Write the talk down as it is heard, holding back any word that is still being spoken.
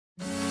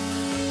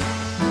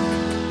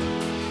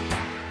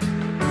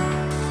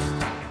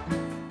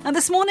And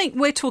this morning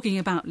we're talking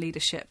about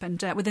leadership,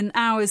 and within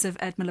hours of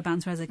Ed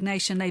Miliband's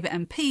resignation, Labour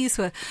MPs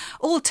were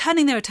all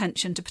turning their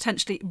attention to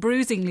potentially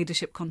bruising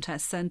leadership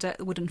contests and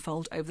would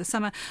unfold over the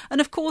summer. And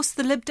of course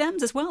the Lib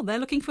Dems as well, they're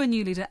looking for a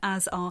new leader,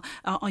 as are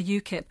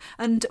UKIP.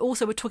 And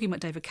also we're talking about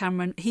David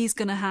Cameron. He's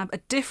going to have a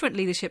different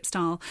leadership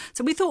style.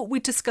 So we thought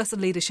we'd discuss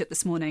leadership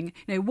this morning.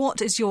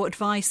 What is your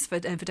advice for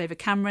David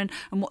Cameron,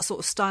 and what sort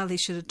of style he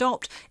should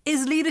adopt?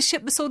 Is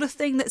leadership the sort of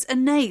thing that's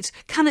innate?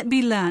 Can it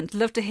be learned?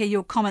 Love to hear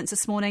your comments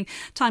this morning.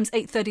 Time's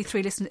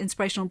 8:33. Listen to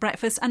Inspirational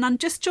Breakfast, and I'm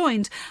just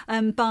joined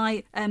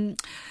by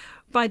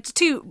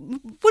two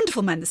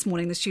wonderful men this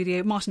morning in the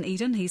studio. Martyn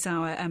Eden, he's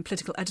our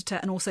political editor,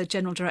 and also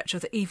General Director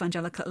of the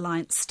Evangelical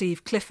Alliance,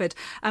 Steve Clifford.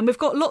 And we've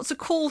got lots of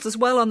calls as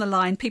well on the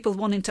line, people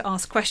wanting to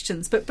ask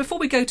questions. But before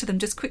we go to them,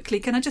 just quickly,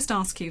 can I just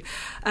ask you,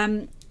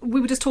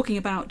 we were just talking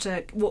about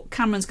what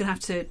Cameron's going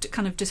to have to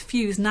kind of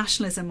diffuse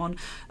nationalism on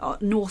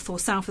north or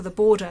south of the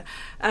border.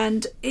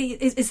 And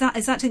is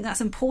that think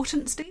that's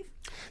important, Steve?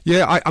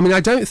 Yeah, I mean,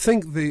 I don't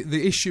think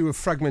the issue of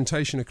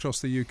fragmentation across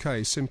the UK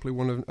is simply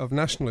one of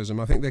nationalism.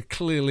 I think there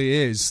clearly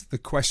is the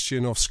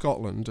question of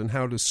Scotland, and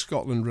how does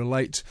Scotland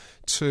relate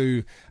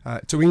to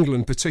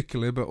England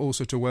particularly, but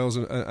also to Wales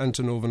and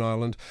to Northern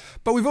Ireland.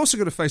 But we've also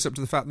got to face up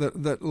to the fact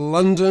that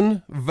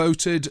London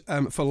voted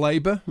for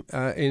Labour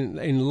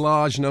in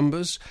large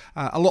numbers.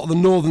 A lot of the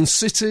northern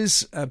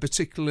cities,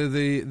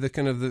 particularly the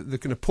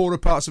kind of poorer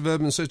parts of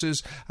urban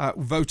cities,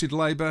 voted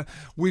Labour.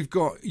 We've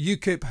got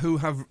UKIP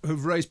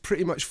who've raised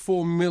pretty much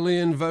 4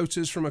 million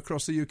voters from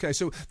across the UK.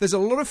 So there's a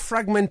lot of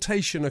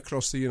fragmentation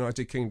across the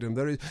United Kingdom.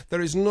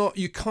 There is not,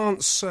 you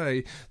can't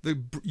say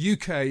the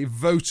UK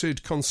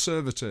voted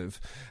Conservative.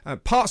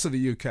 Parts of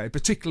the UK,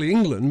 particularly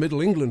England,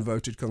 Middle England,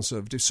 voted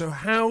Conservative. So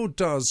how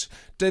does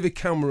David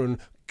Cameron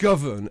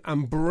govern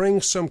and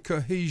bring some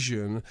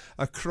cohesion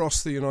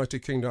across the United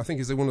Kingdom? I think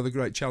is one of the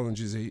great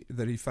challenges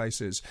that he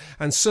faces.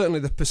 And certainly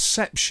the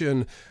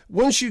perception,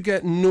 once you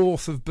get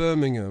north of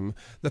Birmingham,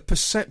 the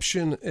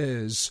perception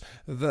is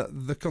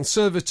that the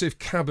Conservative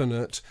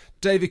cabinet,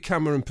 David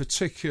Cameron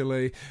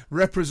particularly,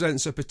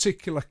 represents a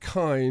particular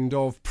kind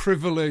of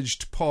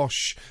privileged,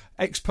 posh,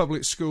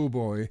 ex-public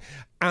schoolboy,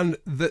 and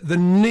the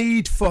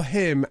need for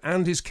him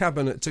and his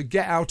cabinet to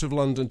get out of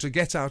London, to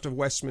get out of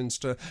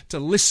Westminster, to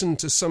listen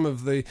to some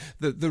of the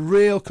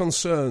real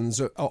concerns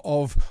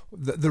of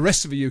the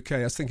rest of the UK,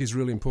 I think is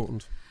really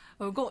important.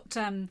 Well, we've got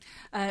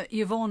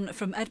Yvonne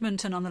from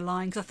Edmonton on the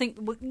line, because I think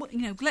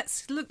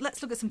let's look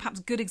at some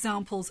perhaps good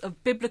examples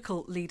of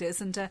biblical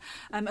leaders. And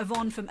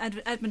Yvonne from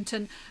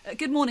Edmonton,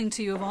 good morning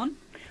to you, Yvonne.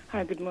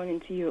 Hi, good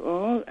morning to you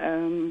all.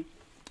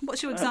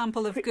 What's your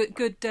example of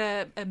good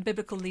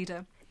biblical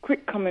leader?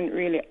 Quick comment,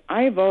 really.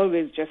 I've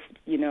always just,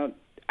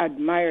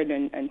 admired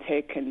and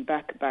taken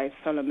back by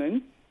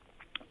Solomon.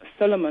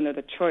 Solomon of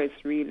the choice,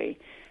 really.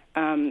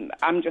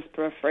 I'm just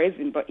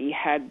paraphrasing, but he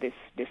had this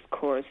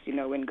discourse,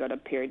 when God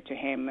appeared to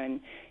him,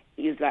 and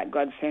he's like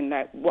God saying,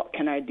 like, what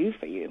can I do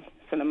for you?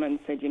 Solomon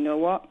said, you know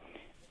what?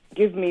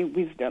 Give me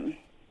wisdom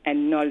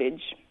and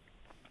knowledge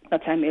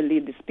that I may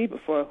lead this people,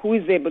 for who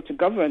is able to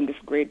govern this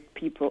great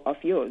people of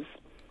yours?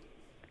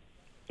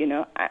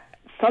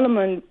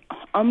 Solomon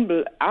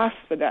humble asked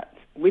for that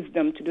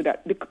wisdom to do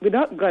that.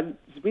 Without God's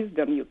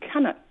wisdom, you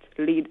cannot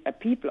lead a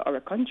people or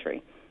a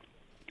country.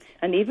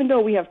 And even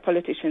though we have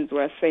politicians who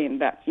are saying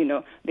that,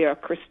 they are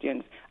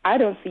Christians, I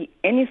don't see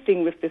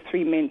anything with the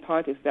three main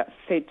parties that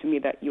say to me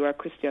that you are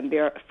Christian. They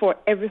are for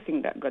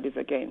everything that God is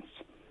against.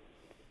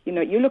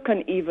 You look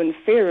at even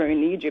Pharaoh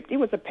in Egypt.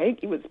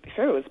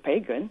 Pharaoh was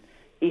pagan.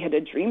 He had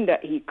a dream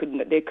that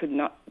they could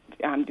not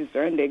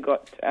discern. They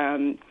got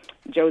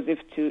Joseph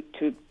to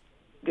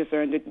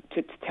discern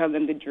to tell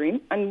them the dream.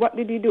 And what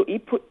did he do? He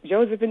put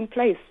Joseph in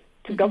place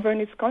to govern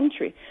his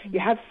country. You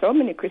have so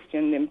many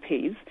Christian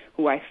MPs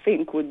who I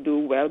think would do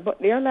well, but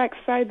they are like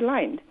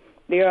sidelined.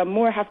 They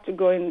have to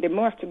go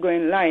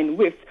in line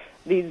with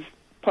these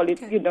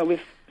with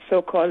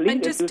so-called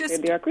leaders who say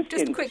they are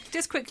Christians.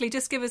 Just quickly,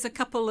 give us a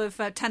couple of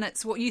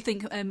tenets. What you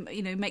think,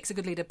 makes a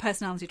good leader.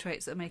 Personality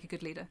traits that make a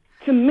good leader.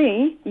 To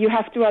me, you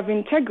have to have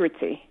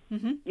integrity.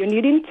 Mm-hmm. You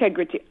need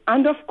integrity,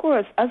 and of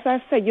course, as I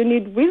said, you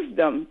need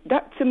wisdom.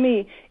 That to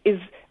me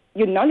is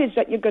your knowledge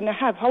that you're going to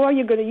have. How are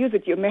you going to use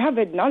it? You may have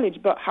that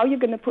knowledge, but how are you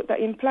going to put that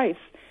in place?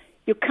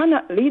 You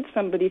cannot lead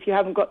somebody if you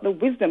haven't got the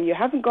wisdom. You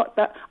haven't got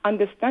that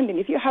understanding.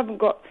 If you haven't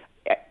got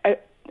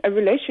a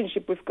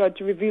relationship with God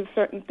to reveal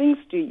certain things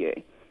to you.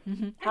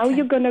 Mm-hmm. How are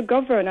you going to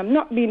govern? I'm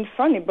not being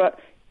funny, but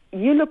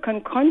you look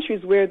in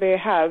countries where they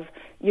have,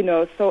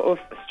 sort of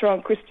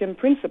strong Christian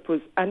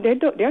principles, and they're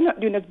not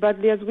doing as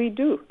badly as we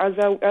do, as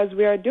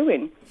we are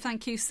doing.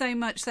 Thank you so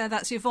much there.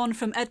 That's Yvonne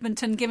from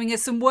Edmonton giving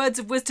us some words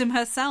of wisdom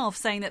herself,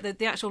 saying that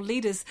the actual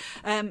leaders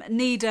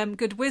need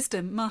good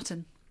wisdom.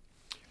 Martyn?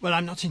 Well,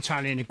 I'm not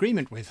entirely in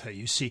agreement with her.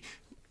 You see,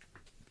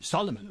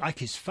 Solomon, like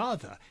his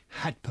father,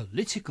 had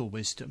political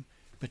wisdom,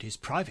 but his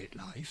private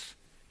life,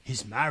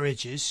 his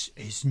marriages,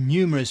 his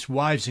numerous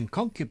wives and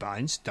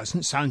concubines,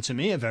 doesn't sound to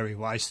me a very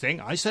wise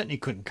thing. I certainly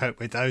couldn't cope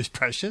with those,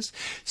 precious.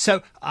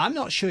 So I'm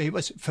not sure he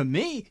was. For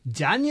me,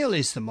 Daniel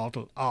is the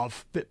model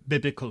of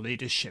biblical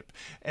leadership.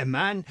 A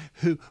man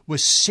who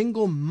was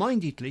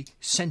single-mindedly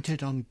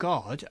centered on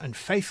God and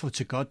faithful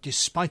to God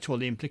despite all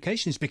the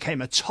implications,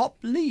 became a top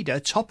leader,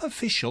 top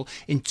official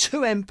in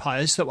 2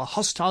 empires that were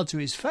hostile to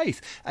his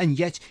faith, and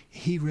yet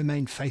he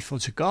remained faithful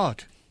to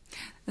God.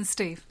 And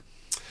Steve?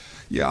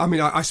 Yeah, I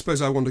mean, I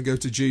suppose I want to go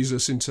to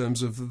Jesus in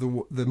terms of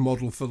the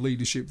model for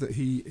leadership that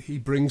he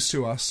brings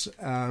to us.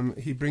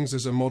 He brings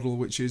us a model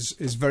which is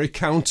very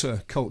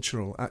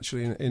counter-cultural,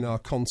 actually, in our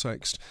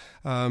context.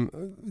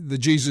 The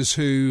Jesus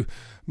who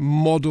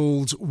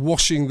modelled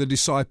washing the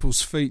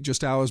disciples' feet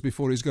just hours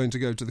before he's going to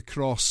go to the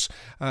cross.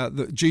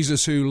 The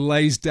Jesus who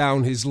lays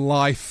down his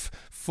life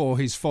for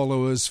his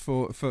followers,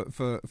 for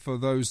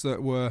those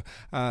that were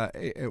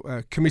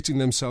committing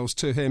themselves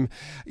to him.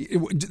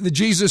 The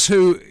Jesus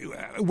who,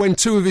 when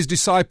 2 of his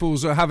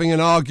disciples are having an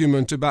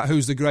argument about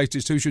who's the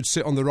greatest, who should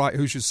sit on the right,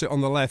 who should sit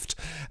on the left,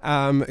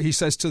 he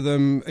says to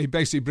them, he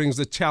basically brings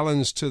the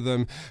challenge to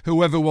them,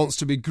 whoever wants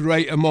to be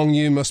great among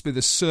you must be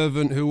the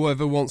servant,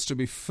 whoever wants to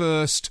be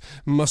first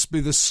must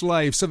be the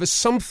slave. So there's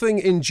something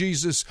in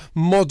Jesus'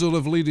 model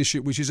of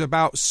leadership which is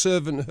about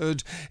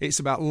servanthood, it's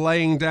about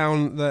laying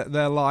down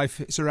their life,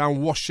 it's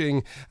around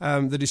washing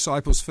the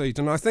disciples' feet.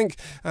 And I think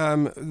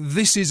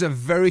this is a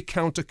very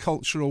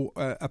countercultural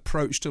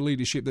approach to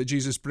leadership that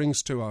Jesus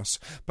brings to us.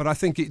 But I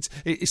think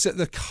it's at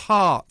the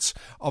heart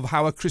of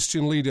how a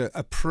Christian leader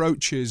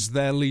approaches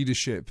their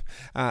leadership.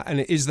 And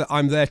it is that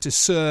I'm there to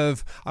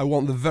serve. I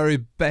want the very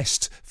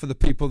best for the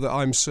people that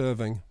I'm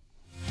serving.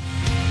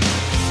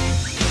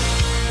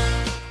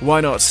 Why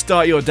not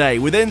start your day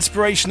with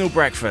Inspirational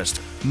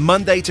Breakfast,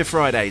 Monday to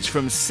Fridays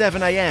from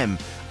 7 a.m,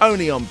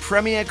 only on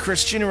Premier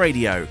Christian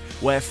Radio,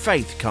 where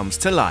faith comes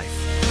to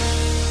life.